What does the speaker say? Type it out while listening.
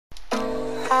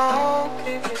I'll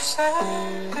keep you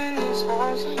safe in these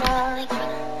arms of mine.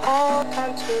 Hold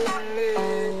on to me,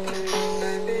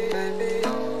 baby, baby.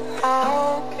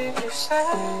 I'll keep you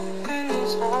safe in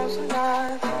these arms of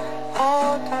mine.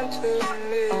 Hold on to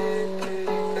me, baby,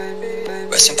 baby.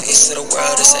 Rest in peace to the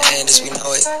world, it's the end as we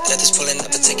know it. Death is pulling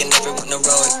up and taking everyone to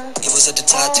row it. Evils at the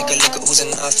top, take a look at who's in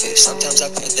office. Sometimes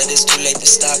I feel that it's too late to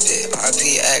stop it.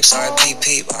 R.I.P. X, R.I.P.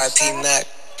 Peep, R.I.P. Mac.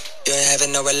 You ain't having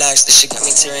no relax, this shit got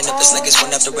me tearing up, it's like it's one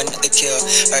after another kill.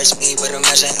 Hurts me, but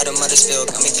imagine how the mothers feel.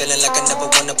 Got me feeling like I never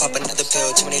wanna pop another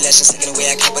pill. Too many lessons taken away,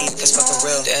 I can't believe it's fucking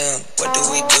real. Damn, what do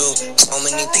we do? So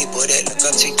many people that look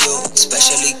up to you,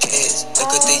 especially kids. Look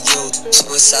at the youth,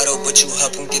 suicidal, but you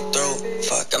help them get through.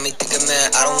 Fuck, got me thinking, man,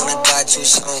 I don't wanna die too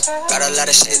soon. Got a lot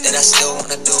of shit that I still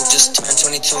wanna do. Just turned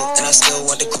 22, and I still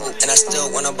want the coupe. And I still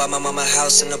wanna buy my mama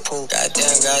house in the pool.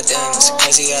 Goddamn, it's a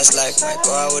crazy ass life. Might go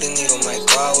out with a needle, might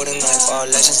go out with a knife. All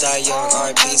legends die young,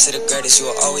 R.I.P. to the greatest. You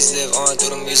will always live on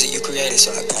through the music you created.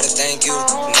 So I gotta thank you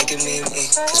for making me me.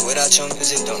 Cause without your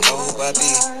music, don't know who I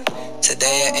be.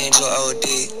 Today an angel OD.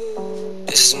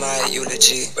 This is my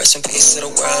eulogy. Rest in peace to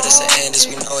the world, it's the end as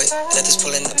we know it. Death is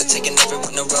pulling up and taking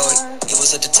everyone to row it.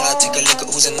 Evils at the top, take a look at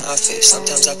who's in office.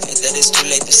 Sometimes I think that it's too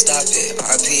late to stop it.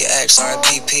 R.I.P. X,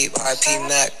 R.I.P. Peep, R.I.P.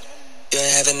 Mac. You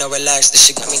ain't having no relax, this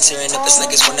shit got me tearing up, it's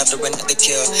like it's one after another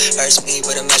kill. Hurts me,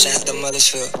 but imagine how the mothers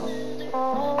feel.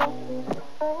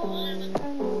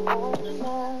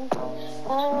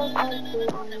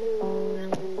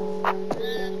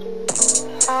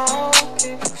 I'll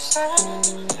keep you safe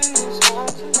in these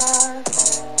arms of mine.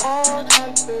 Hold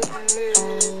on to me, baby.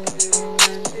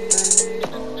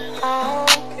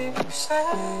 I'll keep you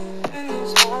safe in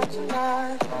these arms of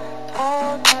mine.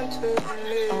 Hold on to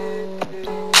me,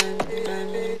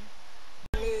 baby.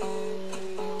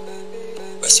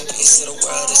 Rest in peace to the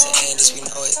world, it's the end as we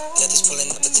know it. Death is pulling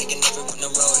up and taking everyone to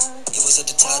row it. Evils at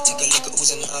the top, take a look at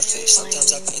who's in office.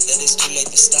 Sometimes I think that it's too late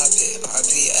to stop it.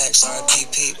 R.I.P. X, R.I.P.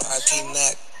 Peep, R.I.P.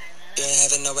 Mac. You ain't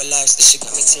having no relax, this shit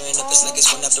got me tearing up, it's like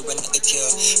it's one after another kill.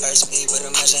 Hurts me, but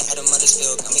imagine how the mothers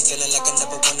feel. Got me feeling like I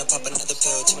never wanna pop another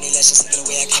pill. Too many lessons taken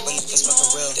away, I can't believe it's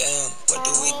fucking real. Damn, what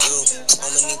do we do? So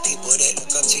many people that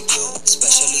look up to you,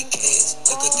 especially kids.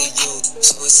 Look at the youth,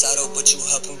 suicidal, but you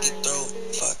help them get through.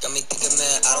 Fuck, got me thinking,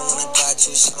 man, I don't wanna die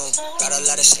too soon. Got a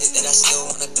lot of shit that I still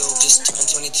wanna do. Just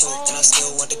turned 22, and I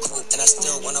still want the coupe. And I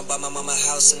still wanna buy my mama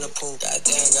house in the pool.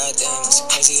 Goddamn, it's a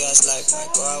crazy ass life.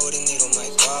 Might go out with a needle,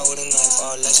 might go out with a knife.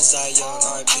 All legends die young,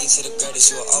 R.I.P. to the greatest.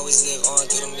 You will always live on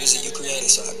through the music you created.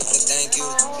 So I gotta thank you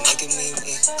for making me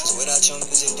me. Cause without your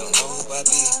music, don't know who I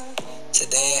be.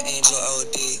 Today an angel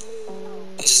OD.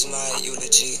 This is my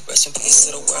eulogy. Rest in peace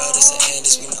to the world, it's the end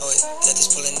as we know it. Death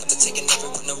is pulling up and taking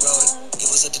everyone to row it.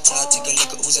 Evils at the top, take a look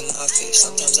at who's in office.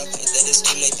 Sometimes I think that it's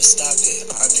too late to stop it.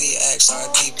 R.I.P. X,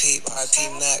 R.I.P. Peep,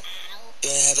 R.I.P. Mac. You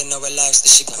ain't having no relax,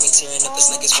 this shit got me tearing up, it's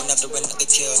like it's one after another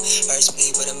kill. Hurts me,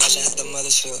 but imagine how the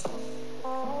mothers feel.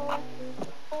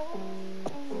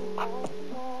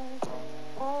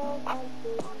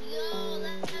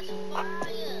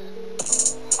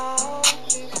 I'll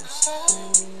keep you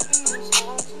safe in these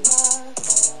arms of mine.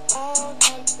 Hold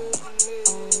on to me,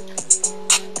 baby.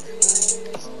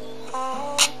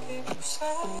 I'll keep you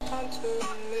safe onto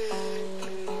me,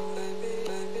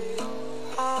 baby.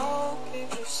 I'll keep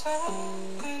you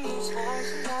safe in these arms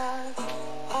of mine.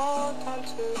 Hold on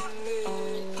to me,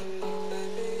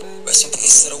 baby. Rest in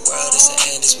peace to the world, it's the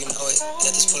end as we know it.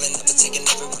 Death is pulling up and taking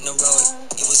everyone to row it.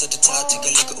 Evils at the top, take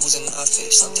a look at who's in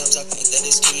office. Sometimes I think that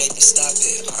it's too late to stop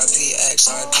it. R.I.P. X,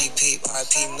 R.I.P. Peep,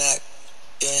 R.I.P. Mac.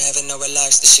 You ain't having no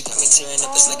relax, this shit got me tearing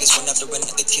up, it's like it's one after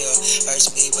another kill.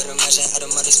 Hurts me, but imagine how the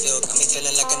mothers feel. Got me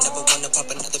feeling like I never wanna pop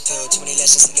another pill. Too many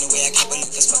lessons taken away, I can't believe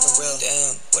it's fucking real.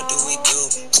 Damn, what do we do?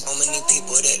 So many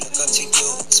people that look up to you,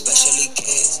 especially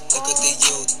kids. Look at the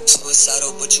youth,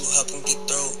 suicidal, but you help them get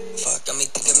through. Fuck, got me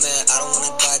thinking, man, I don't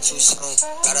wanna die too soon.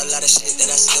 Got a lot of shit that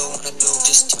I still wanna do.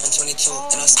 Just turned 22,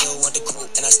 and I still want the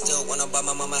coupe. And I still wanna buy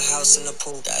my mama house in the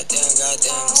pool. Goddamn,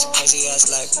 it's a crazy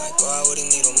ass life. Might go out with a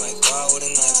needle, might go out with a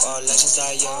knife. All legends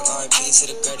die young, R.I.P. to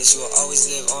the greatest. You will always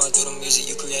live on through the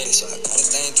music you created. So I gotta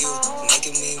thank you for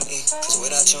making me me. Cause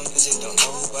without your music, don't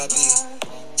know who I be.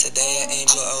 Today an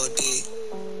angel OD.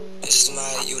 This is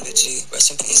my eulogy.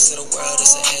 Rest in peace to the world,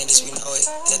 it's the end as we know it.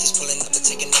 Death is pulling up and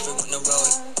taking everyone to row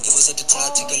it. Evils at the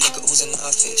top, take a look at who's in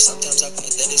office. Sometimes I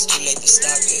think that it's too late to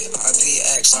stop it. R.I.P.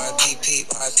 X, R.I.P. Peep,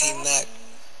 R.I.P. Mac.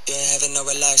 You ain't having no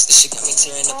relax, this shit got me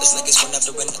tearing up, it's like it's one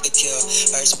after another kill.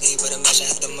 Hurts me, but imagine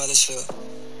how the mothers feel.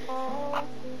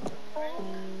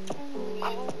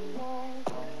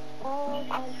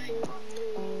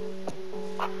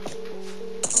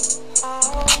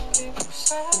 I'll keep you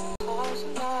safe, arms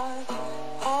of mine.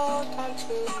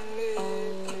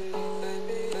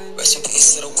 Rest in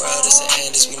peace to the world, it's the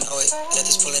end as we know it. Death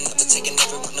is pulling up and taking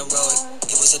everyone to row it.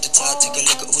 He was at the top, take a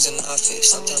look at who's in office.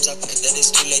 Sometimes I think that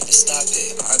it's too late to stop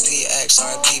it. RIP X,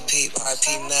 RIP Pete, RIP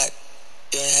Mac.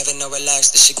 You ain't having no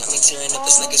relax, this shit got me tearing up,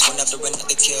 it's like it's one after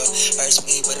another kill. Hurts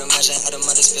me, but imagine how the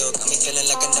mothers feel. Got me feeling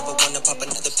like I never wanna pop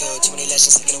another pill. Too many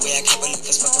lessons taken away, I can't believe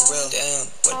it's fucking real.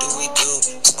 Damn, what do we do?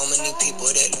 So many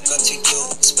people that look up to you,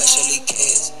 especially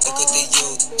kids, look at the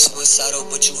youth. Suicidal,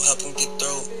 but you help them get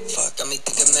through. Fuck, got me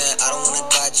thinking, man, I don't wanna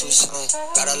die too soon.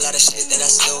 Got a lot of shit that I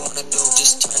still wanna do.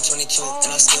 Just turned 22,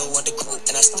 and I still want the coupe.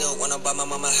 And I still wanna buy my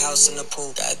mama house in the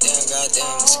pool. Goddamn,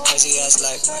 it's a crazy ass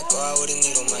life. Might go out with a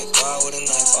needle, might go out with a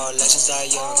knife. All legends die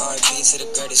young, RIP to the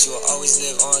greatest. You will always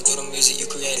live on through the music you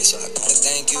created. So I gotta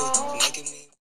thank you for making me